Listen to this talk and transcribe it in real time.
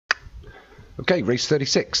Okay, race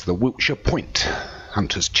 36, the Wiltshire Point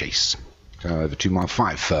Hunters Chase. Over 2 mile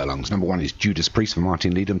 5 furlongs. Number 1 is Judas Priest for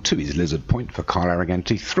Martin Leadham. 2 is Lizard Point for Carl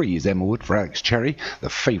Arroganti. 3 is Emerald for Alex Cherry,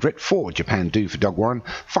 the favourite. 4 Japan Do for Doug Warren.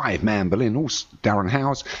 5 Man Berlin, all Darren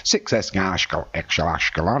Howes. 6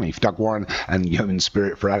 Ashkelani for Doug Warren. And Yeoman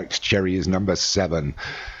Spirit for Alex Cherry is number 7.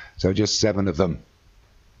 So just 7 of them.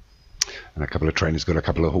 And a couple of trainers got a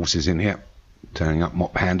couple of horses in here, turning up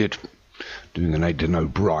mop-handed, doing an Aidan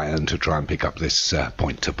O'Brien to try and pick up this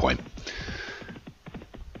point-to-point.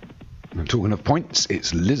 And talking of points,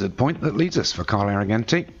 it's Lizard Point that leads us for Carl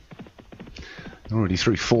Arroganti. Already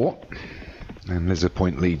through 4. And Lizard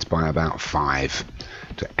Point leads by about 5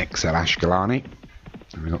 to XL Ashkelani.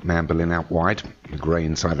 And we've got Man Berlin out wide. The grey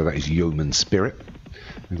inside of that is Yeoman Spirit.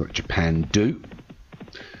 We've got Japan Do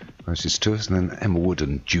closest to us, and then Emma Wood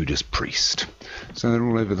and Judas Priest. So they're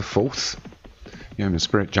all over the 4th. Yeoman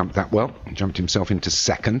Spirit jumped that well, jumped himself into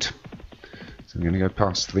 2nd. So we're going to go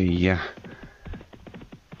past the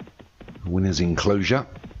winner's enclosure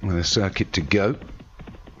with a circuit to go.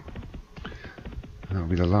 That'll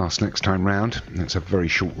be the last next time round. It's a very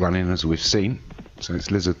short run in, as we've seen. So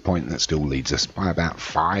it's Lizard Point that still leads us by about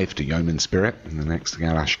 5 to Yeoman Spirit, and the next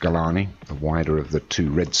Gal Ashkelani, the wider of the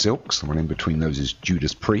 2 red silks. The one in between those is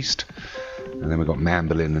Judas Priest, and then we've got Man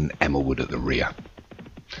Berlin and Emma Wood at the rear.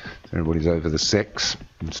 So everybody's over the 6,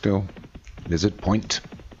 and still Lizard Point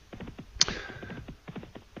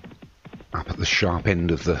up at the sharp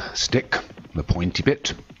end of the stick, the pointy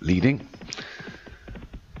bit, leading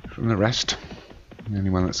from the rest. The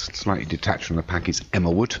only one that's slightly detached from the pack is Emma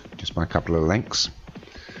Wood, just by a couple of lengths.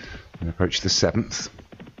 They approach the 7th.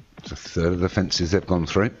 It's a third of the fences they've gone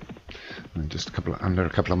through. And just under a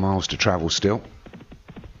couple of miles to travel still.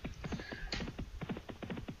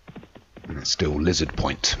 And it's still Lizard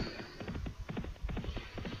Point.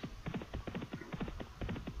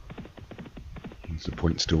 Lizard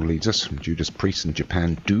Point still leads us from Judas Priest and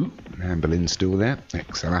Japan Do. Man Berlin still there.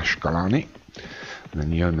 XL Ashkelani. And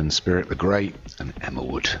then Yeoman Spirit, the grey, and Emma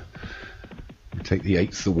Wood. We take the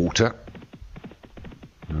 8th, the water.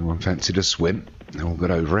 No one fancied a swim. They all got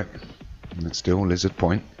over it. And it's still Lizard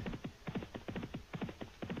Point.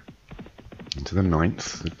 Into the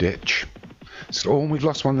 9th, the ditch. So, we've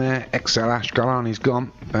lost one there. XL Ashkelani's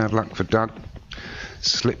gone. Bad luck for Doug.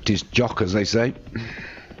 Slipped his jock, as they say.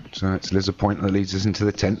 So it's Lizard Point that leads us into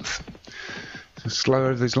the 10th. Slower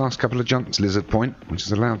over these last couple of jumps, Lizard Point, which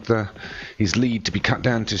has allowed his lead to be cut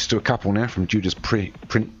down just to a couple now from Judas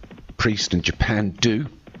Priest and Japan Do.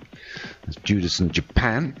 There's Judas and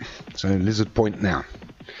Japan. So Lizard Point now.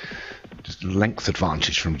 Just a length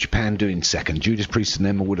advantage from Japan Do in 2nd. Judas Priest and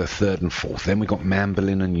Emma Wood are 3rd and 4th. Then we've got Man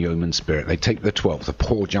Berlin and Yeoman Spirit. They take the 12th. A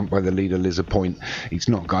poor jump by the leader, Lizard Point. He's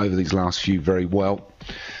not got over these last few very well.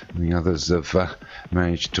 And the others have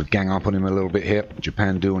managed to gang up on him a little bit here.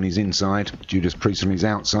 Japan Do on his inside, Judas Priest on his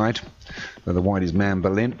outside. So the wide is Man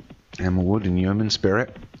Berlin, Emma Wood and Yeoman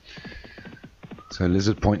Spirit. So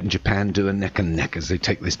Lizard Point and Japan Do are neck and neck as they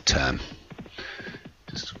take this turn.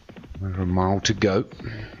 Just over a mile to go.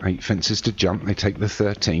 8 fences to jump. They take the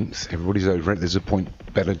 13th. Everybody's over it. Lizard Point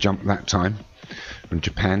better jump that time. From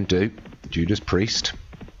Japan Do, Judas Priest.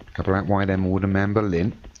 A couple out wide, Emma Wood and Man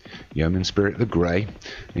Berlin. Yeoman Spirit, the grey.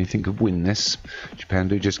 Anything could win this. Japan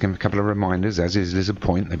Do just give a couple of reminders, as is Lizard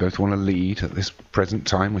Point. They both want to lead at this present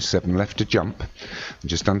time with 7 left to jump. And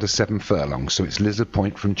just under 7 furlongs. So it's Lizard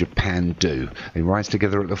Point from Japan Do. They rise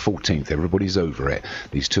together at the 14th. Everybody's over it.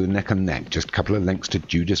 These two are neck and neck. Just a couple of lengths to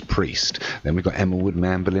Judas Priest. Then we've got Emma Wood,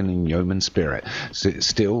 Man Berlin and Yeoman Spirit. So it's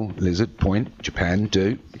still Lizard Point, Japan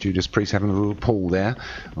Do. Judas Priest having a little pull there.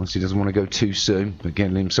 Obviously doesn't want to go too soon, but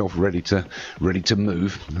getting himself ready to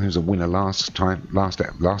move. There was a winner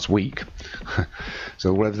last week.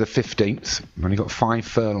 So we're over the 15th. We've only got 5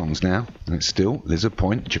 furlongs now, and it's still Lizard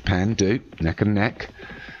Point, Japan Do, neck and neck.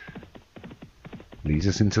 Leads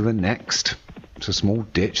us into the next. It's a small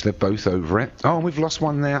ditch. They're both over it. Oh, we've lost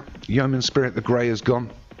one there. Yeoman Spirit, the grey, has gone.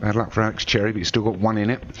 Bad luck for Alex Cherry, but he's still got 1 in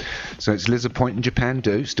it. So it's Lizard Point and Japan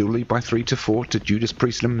Do. Still lead by 3 to 4 to Judas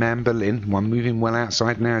Priest and Man Berlin. One moving well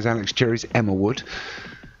outside now is Alex Cherry's Emma Wood.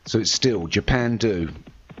 So it's still Japan Do.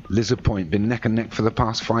 Lizard Point been neck and neck for the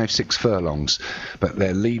past 5-6 furlongs, but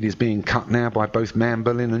their lead is being cut now by both Man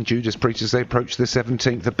Berlin and Judas Priest as they approach the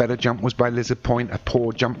 17th. The better jump was by Lizard Point. A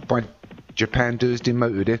poor jump by Japan Do is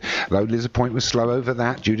demoted it. Low Lizard Point was slow over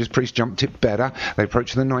that. Judas Priest jumped it better. They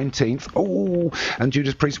approached the 19th. Oh, and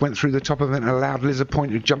Judas Priest went through the top of it and allowed Lizard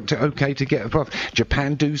Point, who jumped it okay, to get above.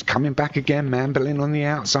 Japan Do's coming back again. Mandolin on the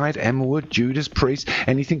outside. Emmawood, Judas Priest.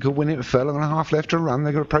 Anything could win it. A furlong and a half left to run.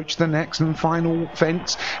 They're going to approach the next and final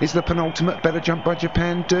fence. Is the penultimate. Better jump by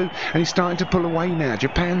Japan Do. And he's starting to pull away now.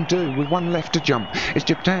 Japan Do with one left to jump. It's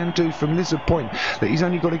Japan Do from Lizard Point that he's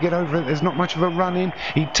only got to get over it. There's not much of a run in.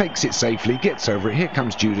 He takes it safely, gets over it. Here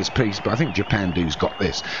comes Judas Priest, but I think Japan Do's got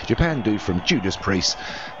this. Japan Do from Judas Priest.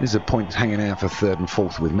 Lizard Point's hanging out for third and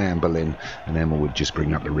fourth with Mandolin, and Emma would just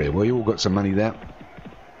bring up the rear. Well, you all got some money there.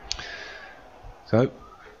 So,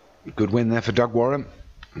 good win there for Doug Warren.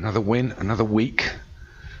 Another win, another week.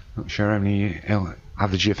 Not sure how many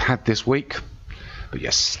others you've had this week, but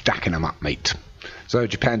you're stacking them up, mate. So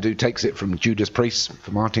Japan Do takes it from Judas Priest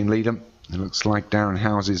for Martin Leadham. It looks like Darren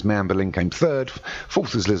House's Mandolin came third.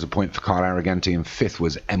 Fourth was Lizard Point for Kyle Arroganti, and fifth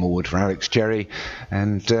was Emmawood for Alex Cherry.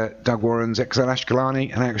 And Doug Warren's XL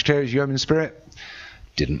Ashkelani and Alex Cherry's Yeoman Spirit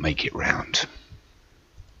didn't make it round.